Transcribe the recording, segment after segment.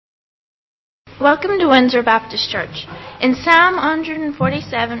Welcome to Windsor Baptist Church. In Psalm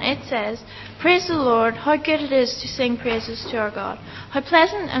 147 it says, "Praise the Lord, how good it is to sing praises to our God. How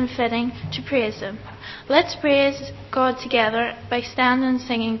pleasant and fitting to praise Him." Let's praise God together by standing and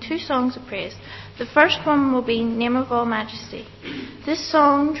singing two songs of praise. The first one will be Name of All Majesty. This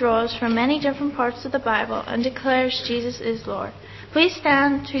song draws from many different parts of the Bible and declares Jesus is Lord. Please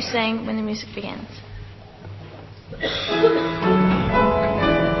stand to sing when the music begins.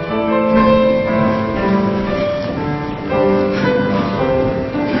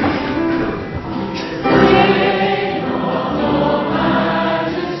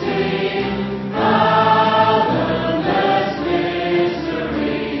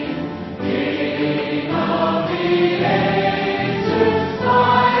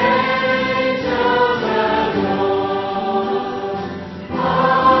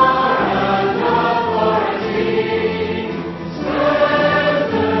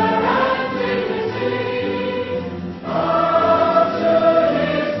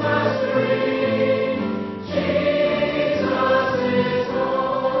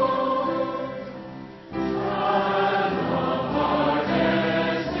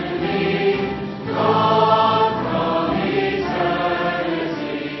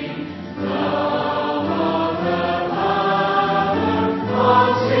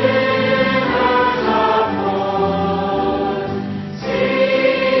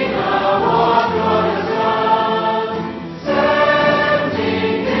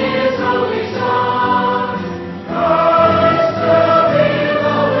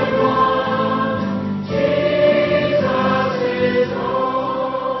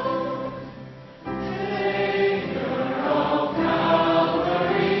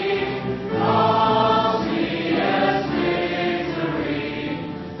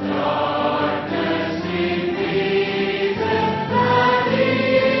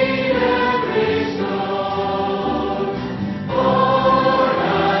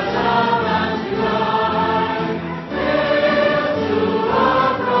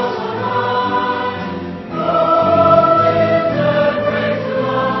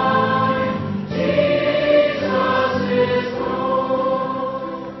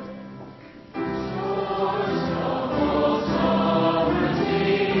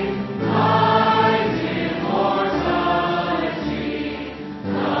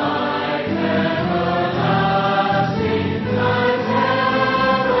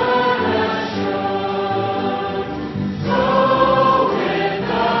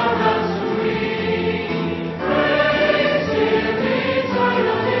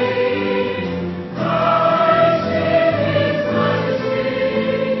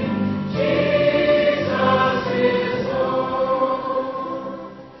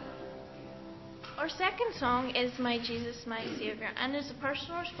 Is My Jesus, My Savior, and is a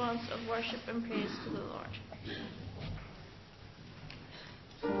personal response of worship and praise to the Lord.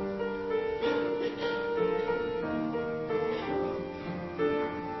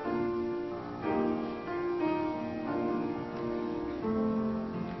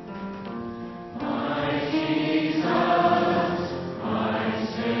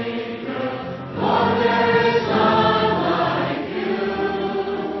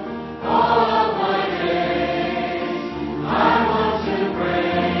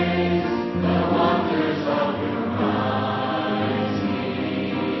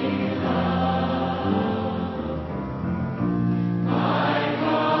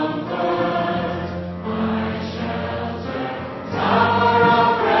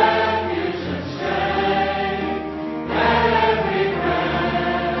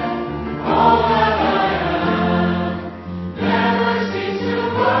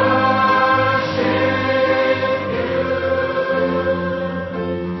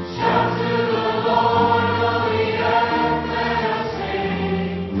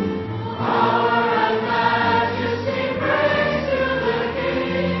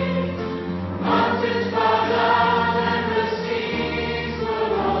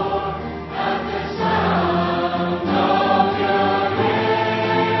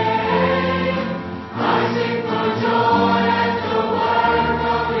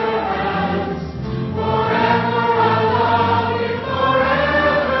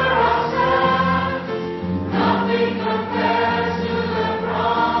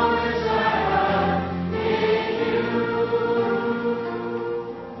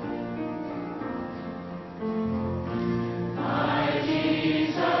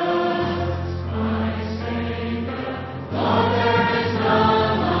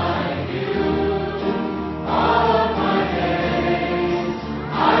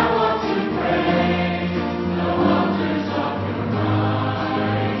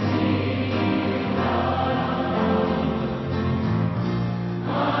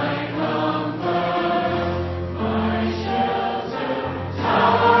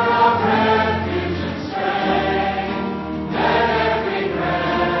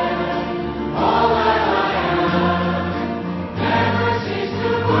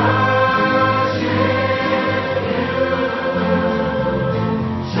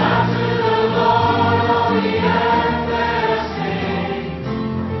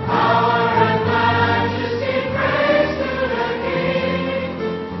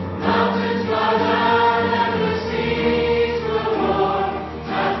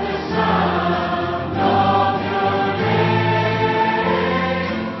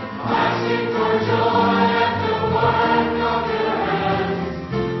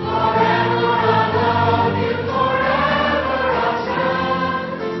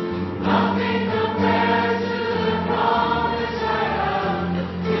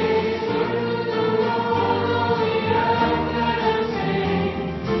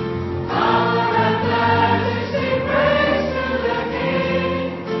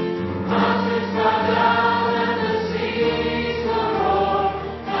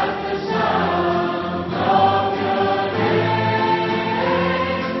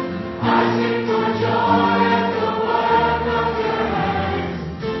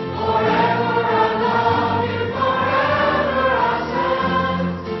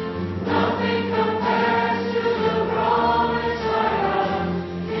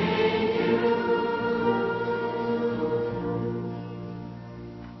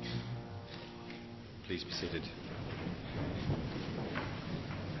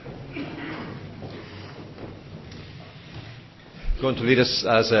 going to lead us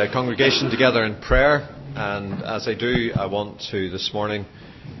as a congregation together in prayer, and as I do, I want to this morning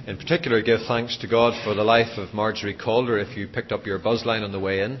in particular give thanks to God for the life of Marjorie Calder. If you picked up your buzzline on the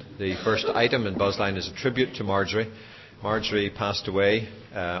way in, the first item in buzzline is a tribute to Marjorie. Marjorie passed away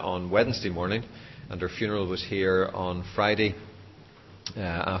on Wednesday morning, and her funeral was here on Friday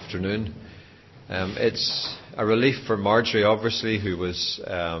afternoon. It's a relief for Marjorie, obviously, who was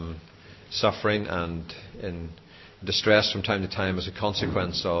suffering and in distress from time to time as a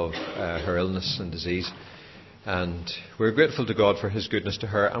consequence of her illness and disease. And we're grateful to God for His goodness to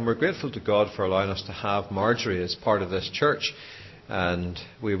her, and we're grateful to God for allowing us to have Marjorie as part of this church. And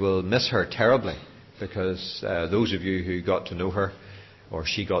we will miss her terribly, because those of you who got to know her, or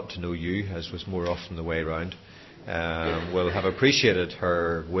she got to know you, as was more often the way around, will have appreciated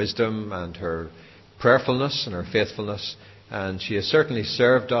her wisdom and her prayerfulness and her faithfulness. And she has certainly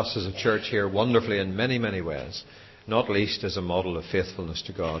served us as a church here wonderfully in many, many ways, not least as a model of faithfulness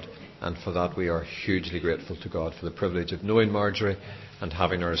to God. And for that we are hugely grateful to God for the privilege of knowing Marjorie and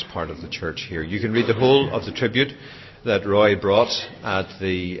having her as part of the church here. You can read the whole of the tribute that Roy brought at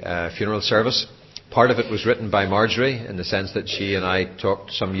the funeral service. Part of it was written by Marjorie, in the sense that she and I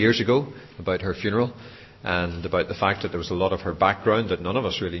talked some years ago about her funeral and about the fact that there was a lot of her background that none of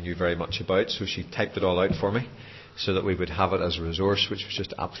us really knew very much about, so she typed it all out for me so that we would have it as a resource, which was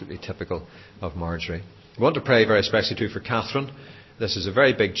just absolutely typical of Marjorie. I want to pray very especially too for Catherine. This is a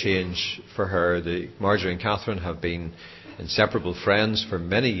very big change for her. Marjorie and Catherine have been inseparable friends for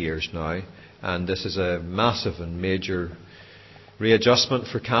many years now, and this is a massive and major readjustment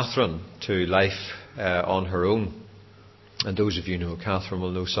for Catherine to life on her own. And those of you who know Catherine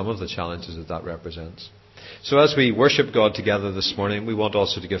will know some of the challenges that represents. So as we worship God together this morning, we want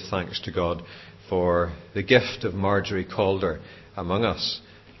also to give thanks to God for the gift of Marjorie Calder among us,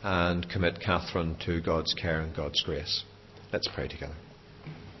 and commit Catherine to God's care and God's grace. Let's pray together.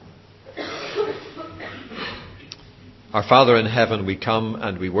 Our Father in heaven, we come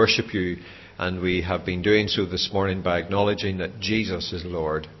and we worship you, and we have been doing so this morning by acknowledging that Jesus is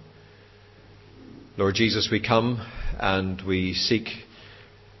Lord. Lord Jesus, we come and we seek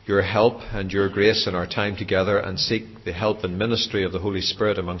your help and your grace in our time together, and seek the help and ministry of the Holy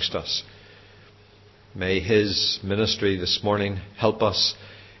Spirit amongst us. May His ministry this morning help us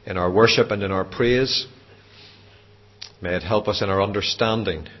in our worship and in our praise. May it help us in our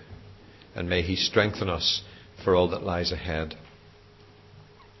understanding, and may He strengthen us for all that lies ahead.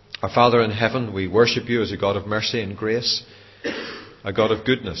 Our Father in heaven, we worship you as a God of mercy and grace, a God of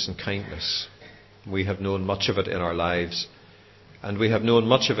goodness and kindness. We have known much of it in our lives, and we have known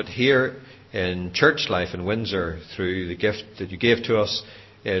much of it here in church life in Windsor through the gift that you gave to us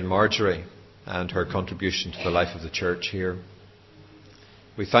in Marjorie and her contribution to the life of the church here.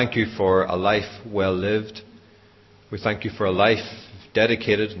 We thank you for a life well lived. We thank you for a life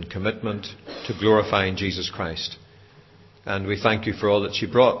dedicated in commitment to glorifying Jesus Christ. And we thank you for all that she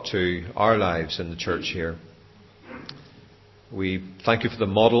brought to our lives in the church here. We thank you for the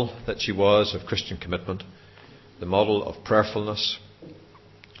model that she was of Christian commitment, the model of prayerfulness,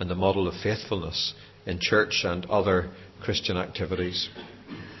 and the model of faithfulness in church and other Christian activities.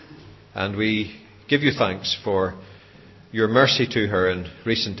 And we give you thanks for your mercy to her in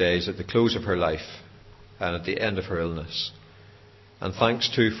recent days at the close of her life and at the end of her illness. And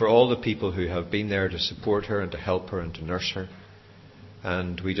thanks too for all the people who have been there to support her and to help her and to nurse her.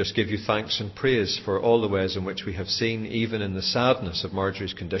 And we just give you thanks and praise for all the ways in which we have seen, even in the sadness of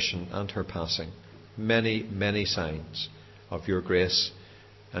Marjorie's condition and her passing, many, many signs of your grace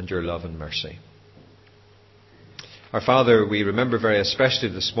and your love and mercy. Our Father, we remember very especially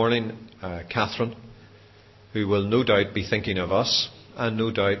this morning Catherine, who will no doubt be thinking of us, and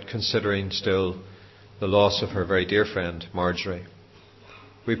no doubt considering still the loss of her very dear friend Marjorie.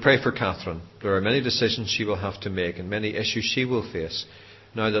 We pray for Catherine. There are many decisions she will have to make and many issues she will face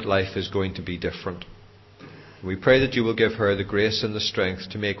now that life is going to be different. We pray that you will give her the grace and the strength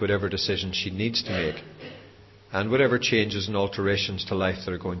to make whatever decisions she needs to make, and whatever changes and alterations to life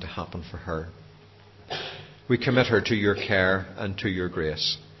that are going to happen for her. We commit her to your care and to your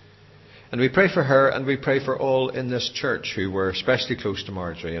grace. And we pray for her, and we pray for all in this church who were especially close to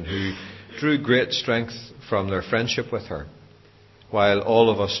Marjorie and who drew great strength from their friendship with her. While all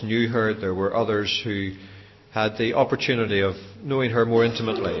of us knew her, there were others who had the opportunity of knowing her more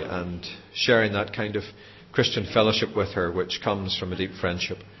intimately and sharing that kind of Christian fellowship with her which comes from a deep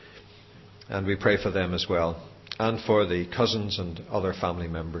friendship. And we pray for them as well, and for the cousins and other family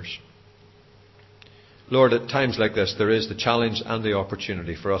members. Lord, at times like this, there is the challenge and the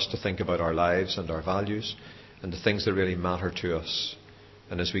opportunity for us to think about our lives and our values and the things that really matter to us.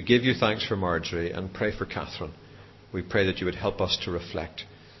 And as we give you thanks for Marjorie and pray for Catherine, We pray that you would help us to reflect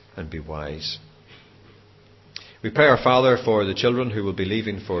and be wise. We pray, our Father, for the children who will be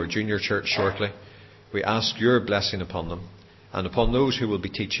leaving for junior church shortly. We ask your blessing upon them and upon those who will be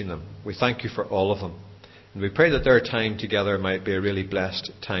teaching them. We thank you for all of them. And we pray that their time together might be a really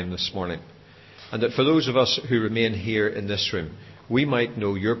blessed time this morning. And that for those of us who remain here in this room, we might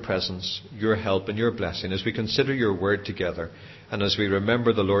know your presence, your help and your blessing as we consider your word together and as we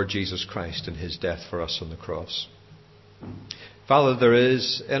remember the Lord Jesus Christ and his death for us on the cross. Father, there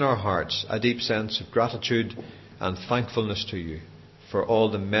is in our hearts a deep sense of gratitude and thankfulness to you for all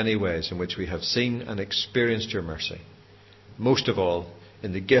the many ways in which we have seen and experienced your mercy. Most of all,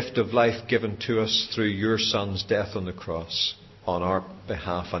 in the gift of life given to us through your Son's death on the cross, on our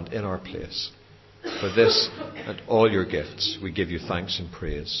behalf and in our place. For this and all your gifts, we give you thanks and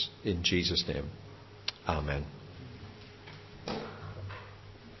praise. In Jesus' name, amen.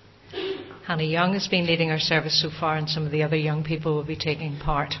 Hannah Young has been leading our service so far, and some of the other young people will be taking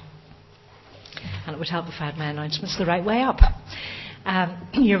part. And it would help if I had my announcements the right way up.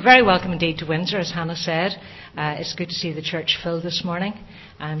 You're very welcome indeed to Windsor, as Hannah said. It's good to see the church filled this morning.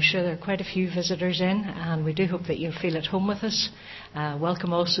 I'm sure there are quite a few visitors in, and we do hope that you'll feel at home with us.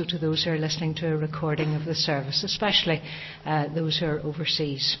 Welcome also to those who are listening to a recording of the service, especially those who are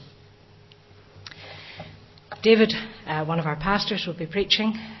overseas. David, one of our pastors, will be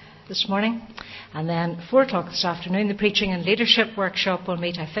preaching this morning. And then 4 o'clock this afternoon, the Preaching and Leadership Workshop will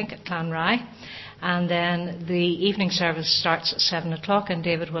meet, I think, at Clanrye. And then the evening service starts at 7 o'clock, and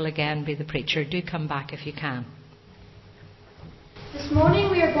David will again be the preacher. Do come back if you can. This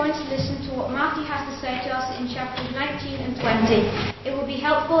morning we are going to listen to what Matthew has to say to us in chapters 19 and 20. It will be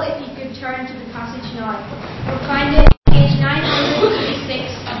helpful if you could turn to the passage now. We'll find it on page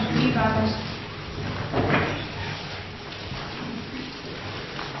 936 of the New Bibles.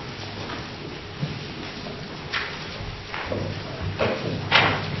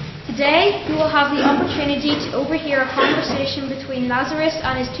 Today, you will have the opportunity to overhear a conversation between Lazarus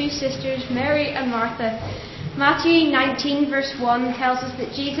and his 2 sisters, Mary and Martha. Matthew 19 verse 1 tells us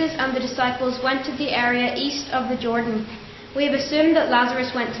that Jesus and the disciples went to the area east of the Jordan. We have assumed that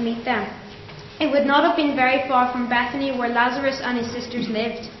Lazarus went to meet them. It would not have been very far from Bethany, where Lazarus and his sisters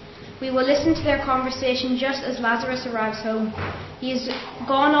lived. We will listen to their conversation just as Lazarus arrives home. He has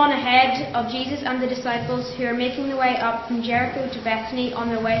gone on ahead of Jesus and the disciples, who are making their way up from Jericho to Bethany on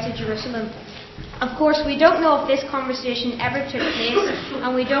their way to Jerusalem. Of course, we don't know if this conversation ever took place,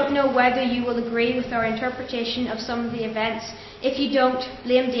 and we don't know whether you will agree with our interpretation of some of the events. If you don't,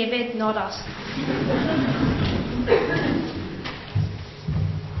 blame David, not us.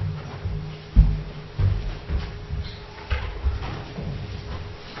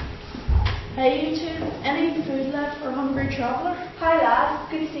 Hey you two, any food left for hungry traveller? Hi lad,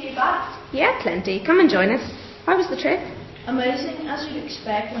 good to see you back. Yeah, plenty. Come and join us. How was the trip? Amazing, as you'd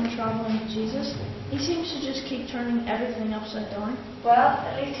expect when travelling with Jesus. He seems to just keep turning everything upside down. Well,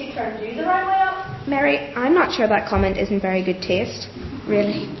 at least he turned you the right way up. Mary, I'm not sure that comment is in very good taste.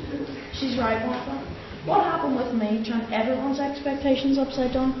 Really. She's right, Martha. What happened with me turned everyone's expectations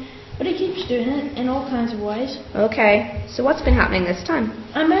upside down, but he keeps doing it in all kinds of ways. Okay, so what's been happening this time?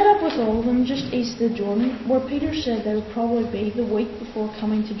 I met up with all of them just east of the Jordan, where Peter said they would probably be the week before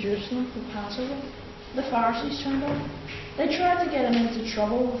coming to Jerusalem for Passover. The Pharisees turned up. They tried to get him into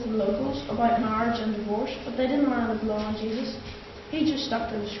trouble with the locals about marriage and divorce, but they didn't want to blow on Jesus. He just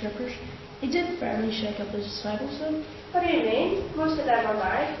stuck to the scriptures. He did fairly shake up his disciples though. What do you mean? Most of them are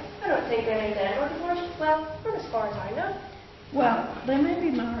married. I don't think any of them are divorced. Well, not as far as I know. Well, they may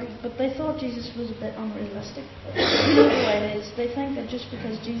be married, but they thought Jesus was a bit unrealistic. You know the way it is. They think that just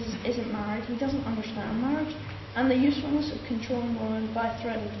because Jesus isn't married, he doesn't understand marriage and the usefulness of controlling women by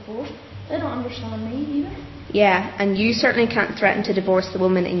threat of divorce. They don't understand me either. Yeah, and you certainly can't threaten to divorce the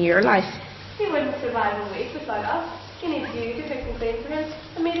woman in your life. He wouldn't survive a week without us. He needs you to cook and clean for him,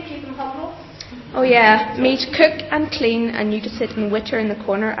 and me to keep him humble. Oh yeah, me to cook and clean and you to sit and witter in the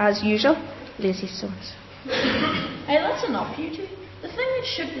corner as usual. Lazy sons. Hey, that's enough, you two. The thing that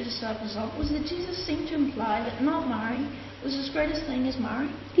shook the disciples up was that Jesus seemed to imply that not marrying was as great a thing as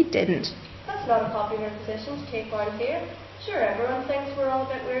marrying. He didn't. That's not a popular position to take around here. Sure, everyone thinks we're all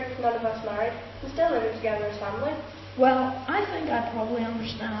a bit weird, none of us married, and still living together as family. Well, I think I'd probably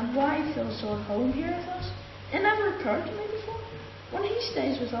understand why he feels so at home here with us. It never occurred to me before. When he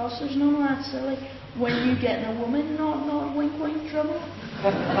stays with us, there's none of that silly, when you get in a woman, not wink wink trouble.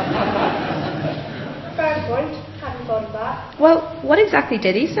 Fair point. Hadn't thought of that. Well, what exactly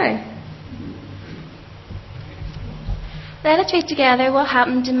did he say? Let us read together what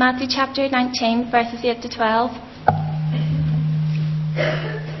happened in Matthew chapter 19, verses 8 to 12.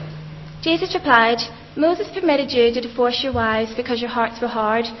 Jesus replied, Moses permitted you to divorce your wives because your hearts were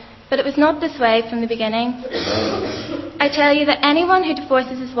hard, but it was not this way from the beginning. I tell you that anyone who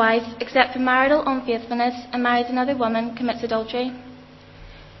divorces his wife, except for marital unfaithfulness, and marries another woman, commits adultery.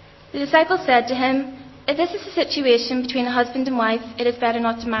 The disciples said to him, "If this is a situation between a husband and wife, it is better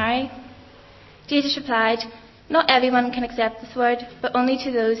not to marry." Jesus replied, "Not everyone can accept this word, but only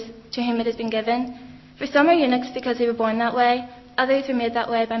to those to whom it has been given. For some are eunuchs because they were born that way, others were made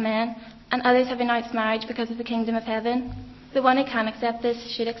that way by men, and others have renounced marriage because of the kingdom of heaven. The one who can accept this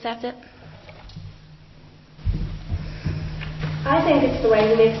should accept it." I think it's the way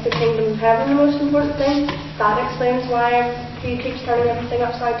he makes the kingdom of heaven the most important thing. That explains why he keeps turning everything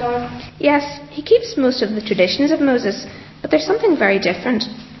upside down. Yes, he keeps most of the traditions of Moses, but there's something very different.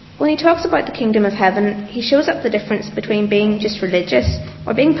 When he talks about the kingdom of heaven, he shows up the difference between being just religious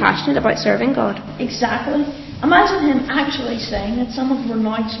or being passionate about serving God. Exactly. Imagine him actually saying that someone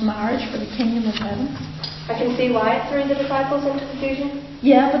renounced marriage for the kingdom of heaven. I can see why it threw the disciples into confusion.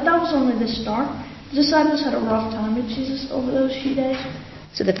 Yeah, but that was only the start. The disciples had a rough time with Jesus over those few days.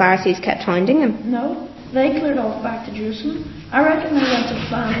 So the Pharisees kept hounding him. No, they cleared off back to Jerusalem. I reckon they went to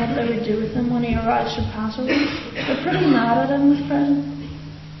plan what they would do with him when he arrives for Passover. They're pretty mad at him with present.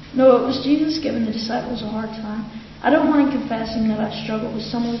 No, it was Jesus giving the disciples a hard time. I don't mind confessing that I struggled with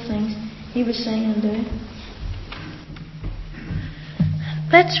some of the things he was saying and doing.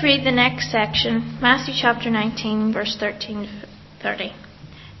 Let's read the next section, Matthew chapter 19, verse 13 to 30.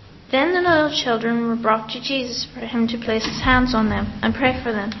 Then the little children were brought to Jesus for him to place his hands on them and pray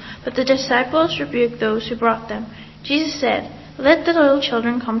for them. But the disciples rebuked those who brought them. Jesus said, "Let the little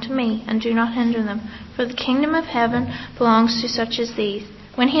children come to me, and do not hinder them, for the kingdom of heaven belongs to such as these."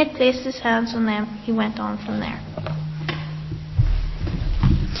 When he had placed his hands on them, he went on from there.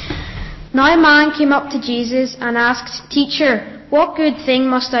 Now a man came up to Jesus and asked, "Teacher, what good thing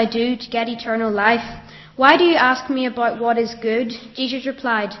must I do to get eternal life? Why do you ask me about what is good?" Jesus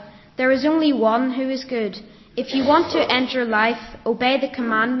replied, "There is only one who is good. If you want to enter life, obey the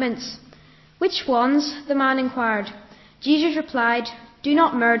commandments." "Which ones?" the man inquired. Jesus replied, "Do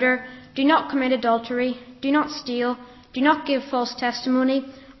not murder, do not commit adultery, do not steal, do not give false testimony,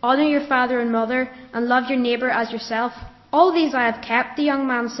 honor your father and mother, and love your neighbor as yourself." "All these I have kept," the young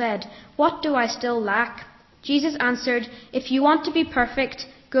man said. "What do I still lack?" Jesus answered, "If you want to be perfect,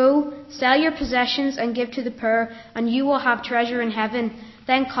 go, sell your possessions and give to the poor, and you will have treasure in heaven.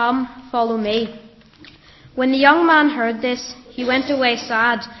 Then come, follow me." When the young man heard this, he went away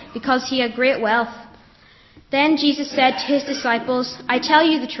sad, because he had great wealth. Then Jesus said to his disciples, "I tell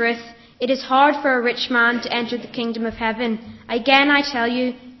you the truth, it is hard for a rich man to enter the kingdom of heaven. Again I tell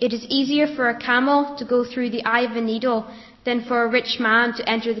you, it is easier for a camel to go through the eye of a needle than for a rich man to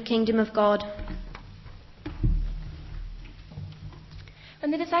enter the kingdom of God."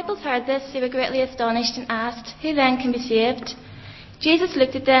 When the disciples heard this, they were greatly astonished and asked, "Who then can be saved?" Jesus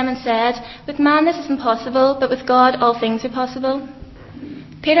looked at them and said, "With man this is impossible, but with God all things are possible."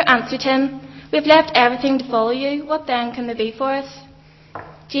 Peter answered him, "We have left everything to follow you. What then can there be for us?"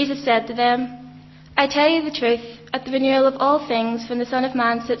 Jesus said to them, "I tell you the truth, at the renewal of all things, when the Son of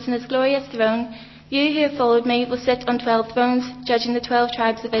Man sits on his glorious throne, you who have followed me will sit on 12 thrones, judging the 12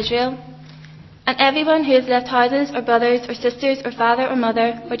 tribes of Israel. And everyone who has left houses, or brothers, or sisters, or father, or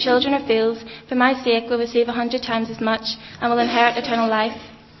mother, or children, or fields, for my sake will receive 100 times as much, and will inherit eternal life.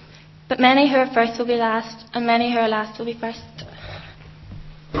 But many who are first will be last, and many who are last will be first."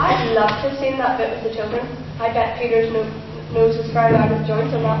 I'd love to have seen that bit with the children. I bet Peter's nose was very out of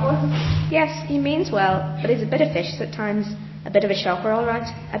joint on that one. Yes, he means well, but he's a bit officious at times. A bit of a shocker, all right.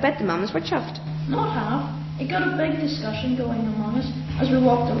 I bet the mums were chuffed. Not half. It got a big discussion going among us as we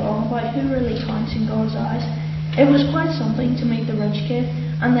walked along about who really counts in God's eyes. It was quite something to meet the rich kid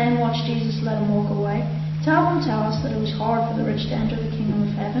and then watch Jesus let him walk away. To have him tell us that it was hard for the rich to enter the kingdom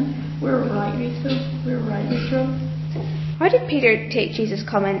of heaven, we were rightly thrilled. How did Peter take Jesus'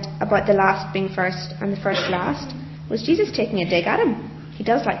 comment about the last being first and the first last? Was Jesus taking a dig at him? He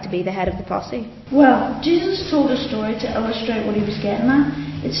does like to be the head of the posse. Well, Jesus told a story to illustrate what he was getting at.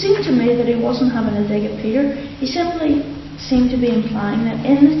 It seemed to me that he wasn't having a dig at Peter. He simply seemed to be implying that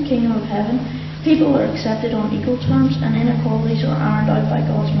in the kingdom of heaven, people are accepted on equal terms and inequalities are ironed out by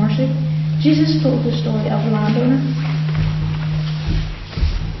God's mercy. Jesus told the story of a landowner.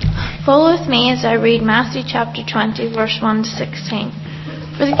 Follow with me as I read Matthew chapter 20, verse 1 to 16.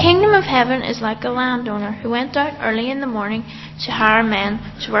 "For the kingdom of heaven is like a landowner who went out early in the morning to hire men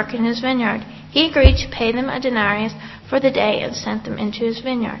to work in his vineyard. He agreed to pay them a denarius for the day and sent them into his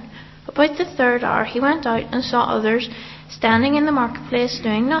vineyard. About the 3rd hour he went out and saw others standing in the marketplace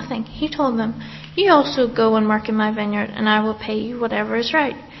doing nothing. He told them, 'You also go and work in my vineyard, and I will pay you whatever is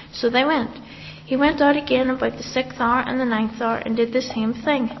right.' So they went. He went out again about the 6th hour and the 9th hour, and did the same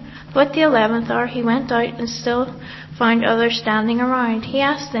thing. About the 11th hour he went out, and still found others standing around. He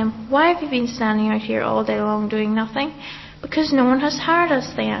asked them, "Why have you been standing out here all day long doing nothing?" "Because no one has hired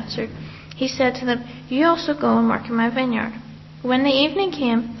us," they answered. He said to them, "You also go and work in my vineyard." When the evening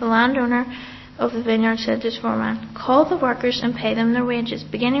came, the landowner of the vineyard said to his foreman, "Call the workers and pay them their wages,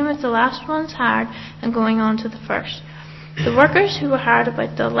 beginning with the last ones hired and going on to the first." The workers who were hired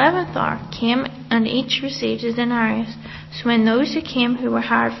about the 11th hour came, and each received a denarius. So when those who came who were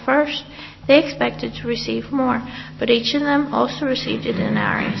hired first, they expected to receive more, but each of them also received a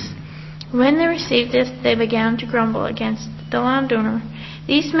denarius. When they received this, they began to grumble against the landowner.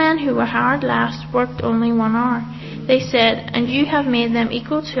 "These men who were hired last worked only 1 hour," they said, "and you have made them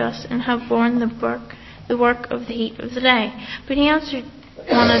equal to us and have borne the work of the heat of the day." But he answered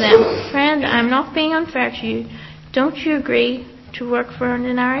one of them, "Friend, I am not being unfair to you. Don't you agree to work for a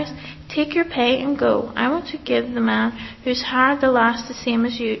denarius? Take your pay and go. I want to give the man who's hired the last the same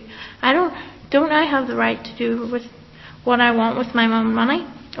as you. Don't I have the right to do with what I want with my own money?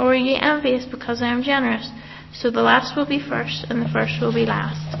 Or are you envious because I am generous? So the last will be first, and the first will be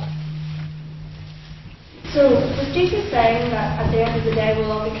last." So, was Jesus saying that at the end of the day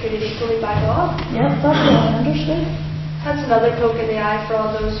we'll all be treated equally by God? Yeah, that's what I understood. That's another poke in the eye for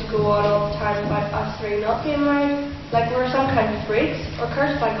all those who go on all the time about us three not being married, like we're some kind of freaks, or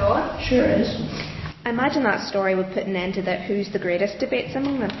cursed by God. Sure is. I imagine that story would put an end to the who's the greatest debates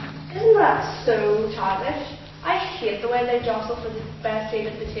among them. Isn't that so childish? I hate the way they jostle for the best seat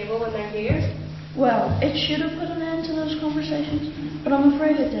at the table when they're here. Well, it should have put an end to those conversations, but I'm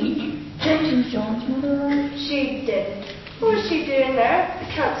afraid it didn't. James and John's mother arrived. She didn't. What was she doing there? I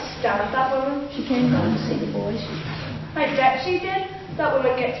can't stand that woman. She came down to see the boys. I bet she did. That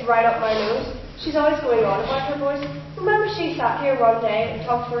woman gets right up my nose. She's always going on about her boys. Remember she sat here one day and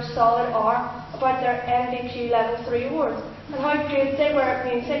talked for a solid hour about their MVP Level 3 awards and how good they were at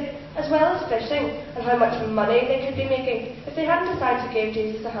music, as well as fishing, and how much money they could be making if they hadn't decided to give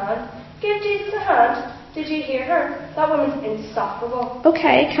Jesus a hand. Give Jesus a hand? Did you hear her? That woman's insufferable.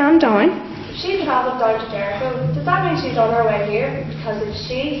 Okay, calm down. She travelled down to Jericho. Does that mean she's on her way here? Because if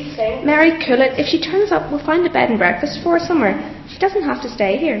she thinks... Mary, cool it. If she turns up, we'll find a bed and breakfast for her somewhere. She doesn't have to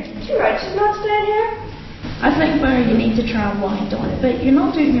stay here. You're right, she's not staying here. I think, Mary, you need to try and wind down a bit. You're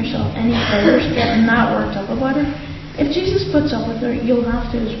not doing yourself any favours getting that worked up about her. If Jesus puts up with her, you'll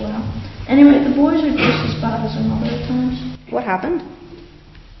have to as well. Anyway, the boys are just as bad as her mother at times. What happened?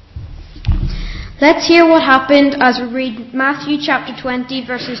 Let's hear what happened as we read Matthew chapter 20,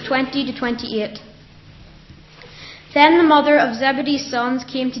 verses 20 to 28. Then the mother of Zebedee's sons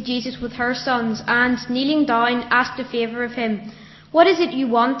came to Jesus with her sons, and, kneeling down, asked a favour of him. "What is it you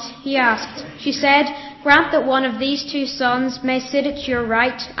want?" he asked. She said, "Grant that one of these 2 sons may sit at your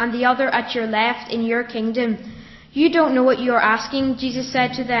right and the other at your left in your kingdom." "You don't know what you are asking," Jesus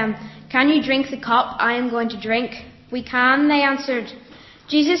said to them. "Can you drink the cup I am going to drink?" "We can," they answered.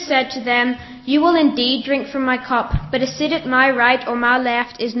 Jesus said to them, "You will indeed drink from my cup, but to sit at my right or my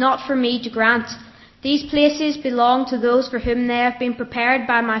left is not for me to grant. These places belong to those for whom they have been prepared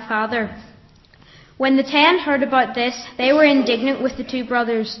by my Father." When the 10 heard about this, they were indignant with the 2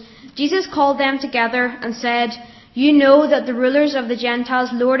 brothers. Jesus called them together and said, "You know that the rulers of the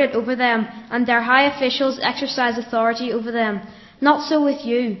Gentiles lord it over them, and their high officials exercise authority over them. Not so with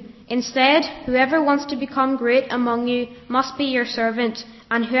you. Instead, whoever wants to become great among you must be your servant,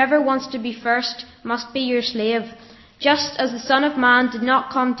 and whoever wants to be first must be your slave. Just as the Son of Man did not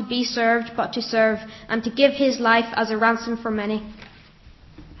come to be served, but to serve, and to give his life as a ransom for many."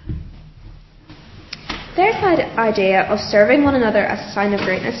 There's that idea of serving one another as a sign of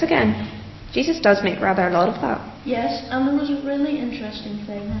greatness again. Jesus does make rather a lot of that. Yes, and there was a really interesting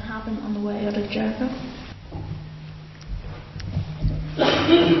thing that happened on the way out of Jericho.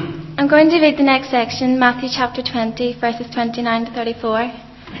 I'm going to read the next section, Matthew chapter 20, verses 29 to 34.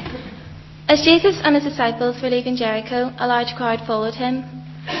 As Jesus and his disciples were leaving Jericho, a large crowd followed him.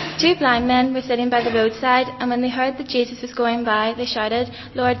 2 blind men were sitting by the roadside, and when they heard that Jesus was going by, they shouted,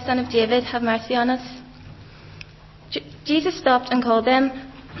 "Lord, Son of David, have mercy on us." Jesus stopped and called them.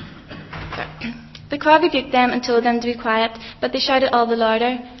 The crowd rebuked them and told them to be quiet, but they shouted all the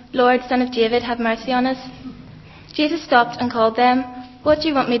louder, "Lord, Son of David, have mercy on us." Jesus stopped and called them. "What do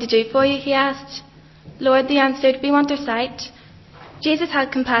you want me to do for you?" he asked. "Lord," they answered, "we want our sight." Jesus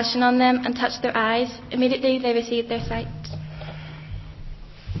had compassion on them and touched their eyes. Immediately they received their sight.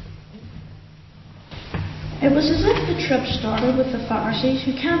 It was as if the trip started with the Pharisees,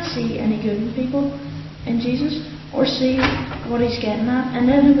 who can't see any good in people, in Jesus, or see what he's getting at, and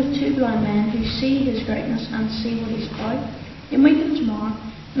then with 2 blind men who see his greatness and see what he's about. You meet them tomorrow,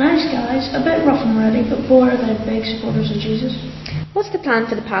 and Nice guys, a bit rough and ready, but boy are they big supporters of Jesus. What's the plan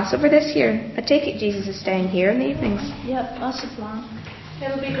for the Passover this year? I take it Jesus is staying here in the evenings. Yep, that's the plan.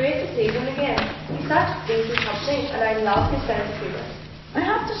 It'll be great to see him again. He's such decent company, and I love his sense of humour. I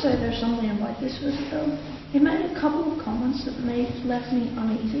have to say there's something about this visit though. He made a couple of comments that left me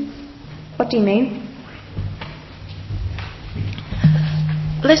uneasy. What do you mean?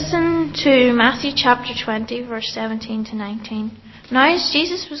 Listen to Matthew chapter 20, verse 17 to 19. Now as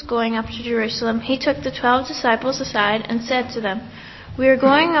Jesus was going up to Jerusalem, he took the 12 disciples aside and said to them, "We are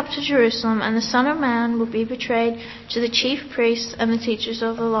going up to Jerusalem, and the Son of Man will be betrayed to the chief priests and the teachers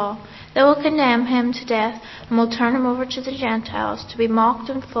of the law. They will condemn him to death and will turn him over to the Gentiles to be mocked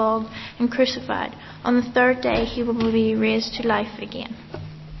and flogged and crucified. On the third day he will be raised to life again."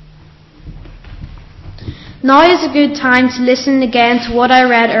 Now is a good time to listen again to what I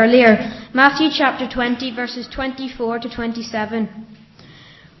read earlier. Matthew chapter 20 verses 24 to 27.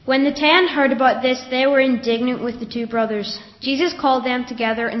 When the 10 heard about this, they were indignant with the two brothers. Jesus called them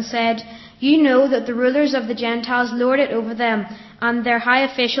together and said, "You know that the rulers of the Gentiles lord it over them, and their high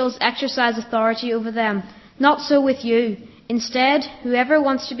officials exercise authority over them. Not so with you. Instead, whoever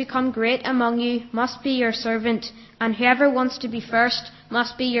wants to become great among you must be your servant, and whoever wants to be first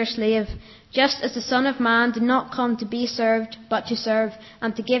must be your slave. Just as the Son of Man did not come to be served, but to serve,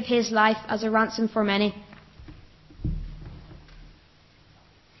 and to give his life as a ransom for many."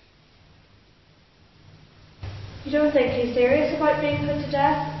 You don't think he's serious about being put to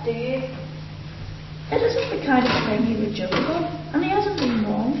death, do you? It isn't the kind of thing he would joke about, and he hasn't been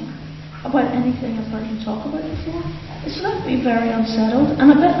wrong about anything I've heard him talk about before. It's left me very unsettled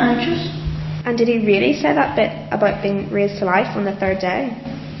and a bit anxious. And did he really say that bit about being raised to life on the third day?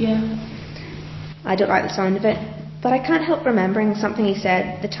 Yeah. I don't like the sound of it, but I can't help remembering something he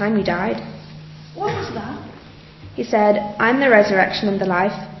said the time he died. What was that? He said, "I'm the resurrection and the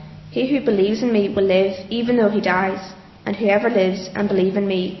life. He who believes in me will live even though he dies, and whoever lives and believes in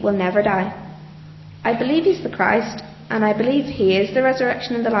me will never die." I believe he's the Christ, and I believe he is the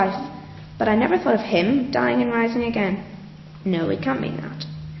resurrection and the life, but I never thought of him dying and rising again. No, he can't mean that.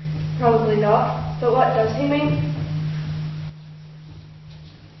 Probably not, but what does he mean?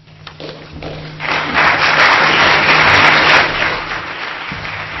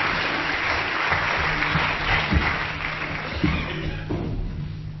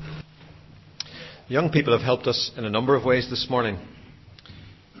 Young people have helped us in a number of ways this morning.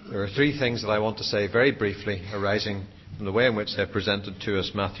 There are three things that I want to say very briefly arising from the way in which they've presented to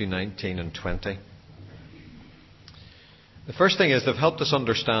us Matthew 19 and 20. The first thing is they've helped us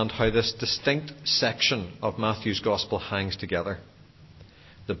understand how this distinct section of Matthew's Gospel hangs together.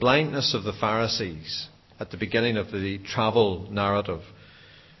 The blindness of the Pharisees at the beginning of the travel narrative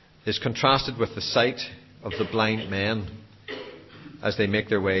is contrasted with the sight of the blind men as they make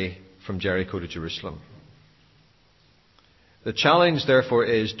their way from Jericho to Jerusalem. The challenge, therefore,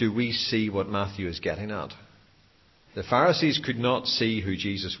 is, do we see what Matthew is getting at? The Pharisees could not see who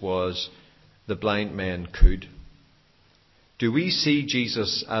Jesus was. The blind men could. Do we see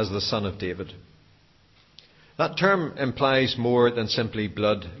Jesus as the Son of David? That term implies more than simply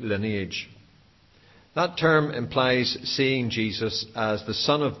blood lineage. That term implies seeing Jesus as the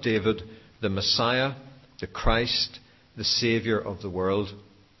Son of David, the Messiah, the Christ, the Saviour of the world.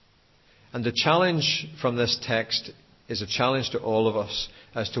 And the challenge from this text is a challenge to all of us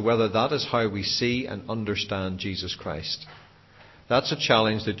as to whether that is how we see and understand Jesus Christ. That's a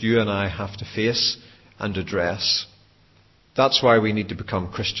challenge that you and I have to face and address. That's why we need to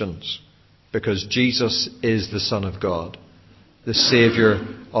become Christians, because Jesus is the Son of God, the Saviour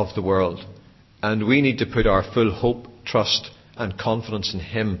of the world. And we need to put our full hope, trust and confidence in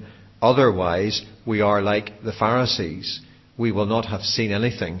Him. Otherwise, we are like the Pharisees. We will not have seen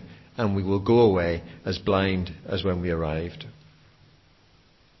anything, and we will go away as blind as when we arrived.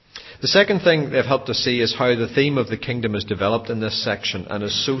 The second thing they've helped us see is how the theme of the kingdom is developed in this section and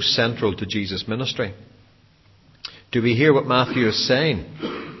is so central to Jesus' ministry. Do we hear what Matthew is saying?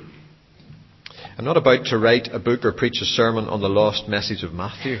 I'm not about to write a book or preach a sermon on the lost message of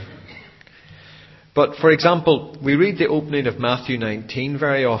Matthew. But, for example, we read the opening of Matthew 19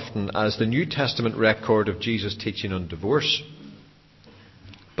 very often as the New Testament record of Jesus' teaching on divorce.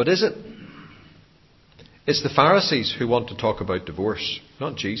 But is it? It's the Pharisees who want to talk about divorce,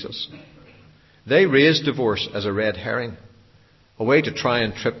 not Jesus. They raised divorce as a red herring, a way to try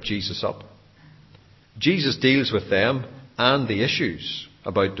and trip Jesus up. Jesus deals with them and the issues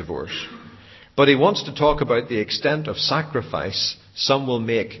about divorce. But he wants to talk about the extent of sacrifice some will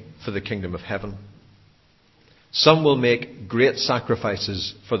make for the kingdom of heaven. Some will make great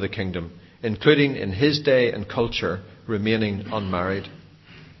sacrifices for the kingdom, including in his day and culture remaining unmarried.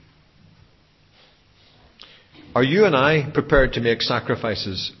 Are you and I prepared to make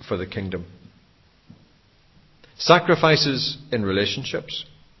sacrifices for the kingdom? Sacrifices in relationships,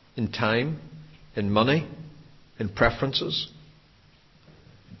 in time, in money, in preferences?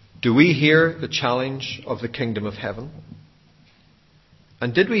 Do we hear the challenge of the kingdom of heaven?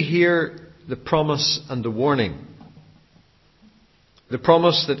 And did we hear the promise and the warning? The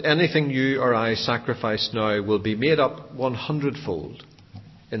promise that anything you or I sacrifice now will be made up 100-fold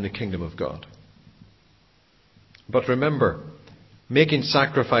in the kingdom of God. But remember, making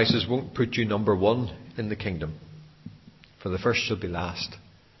sacrifices won't put you number one in the kingdom. For the first shall be last,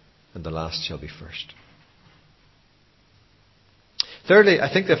 and the last shall be first. Thirdly,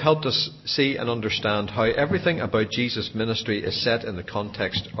 I think they've helped us see and understand how everything about Jesus' ministry is set in the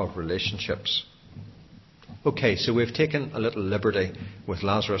context of relationships. Okay, so we've taken a little liberty with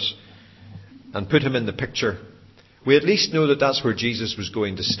Lazarus and put him in the picture. We at least know that that's where Jesus was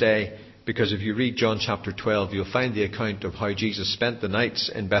going to stay, because if you read John chapter 12, you'll find the account of how Jesus spent the nights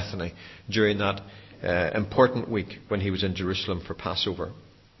in Bethany during that important week when he was in Jerusalem for Passover.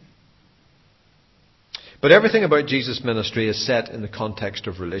 But everything about Jesus' ministry is set in the context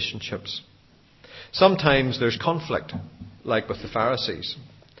of relationships. Sometimes there's conflict, like with the Pharisees.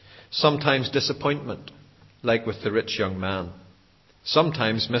 Sometimes disappointment, like with the rich young man.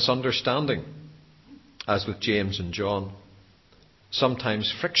 Sometimes misunderstanding, as with James and John.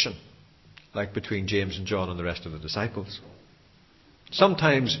 Sometimes friction, like between James and John and the rest of the disciples.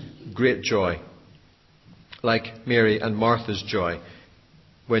 Sometimes great joy, like Mary and Martha's joy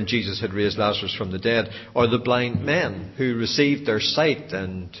when Jesus had raised Lazarus from the dead, or the blind men who received their sight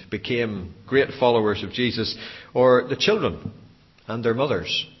and became great followers of Jesus, or the children and their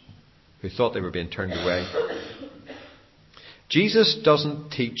mothers who thought they were being turned away. Jesus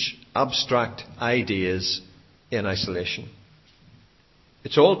doesn't teach abstract ideas in isolation.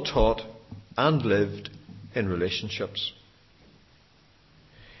 It's all taught and lived in relationships.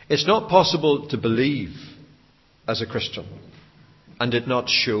 It's not possible to believe as a Christian and it not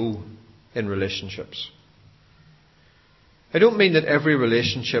show in relationships. I don't mean that every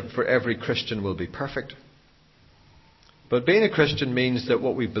relationship for every Christian will be perfect. But being a Christian means that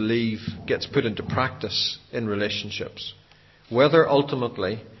what we believe gets put into practice in relationships. Whether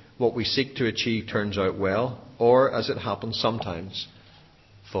ultimately what we seek to achieve turns out well, or, as it happens sometimes,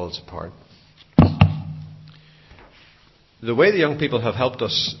 falls apart. The way the young people have helped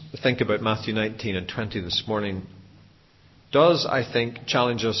us think about Matthew 19 and 20 this morning does, I think,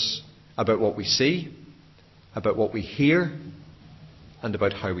 challenge us about what we see, about what we hear, and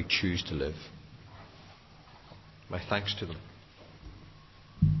about how we choose to live. My thanks to them.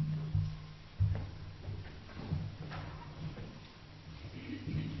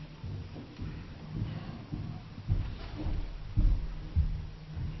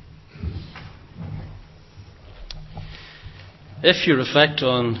 If you reflect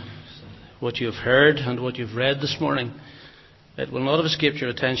on what you've heard and what you've read this morning, it will not have escaped your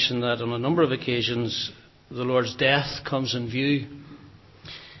attention that on a number of occasions the Lord's death comes in view.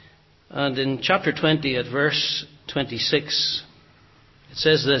 And in chapter 20 at verse 26, it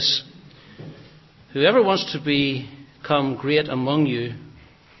says this: "Whoever wants to become great among you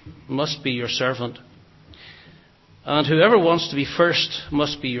must be your servant, and whoever wants to be first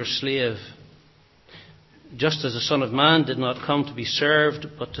must be your slave. Just as the Son of Man did not come to be served,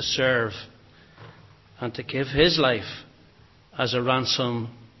 but to serve, and to give his life as a ransom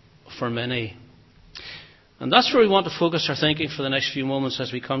for many." And that's where we want to focus our thinking for the next few moments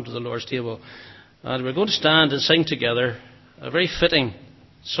as we come to the Lord's table. And we're going to stand and sing together a very fitting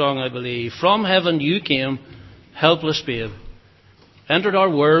song, I believe. "From heaven you came, helpless babe, entered our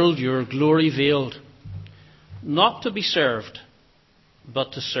world, your glory veiled, not to be served,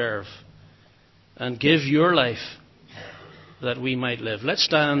 but to serve, and give your life that we might live." Let's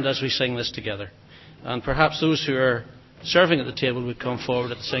stand as we sing this together. And perhaps those who are serving at the table would come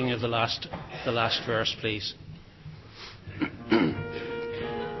forward at the singing of the last verse, please.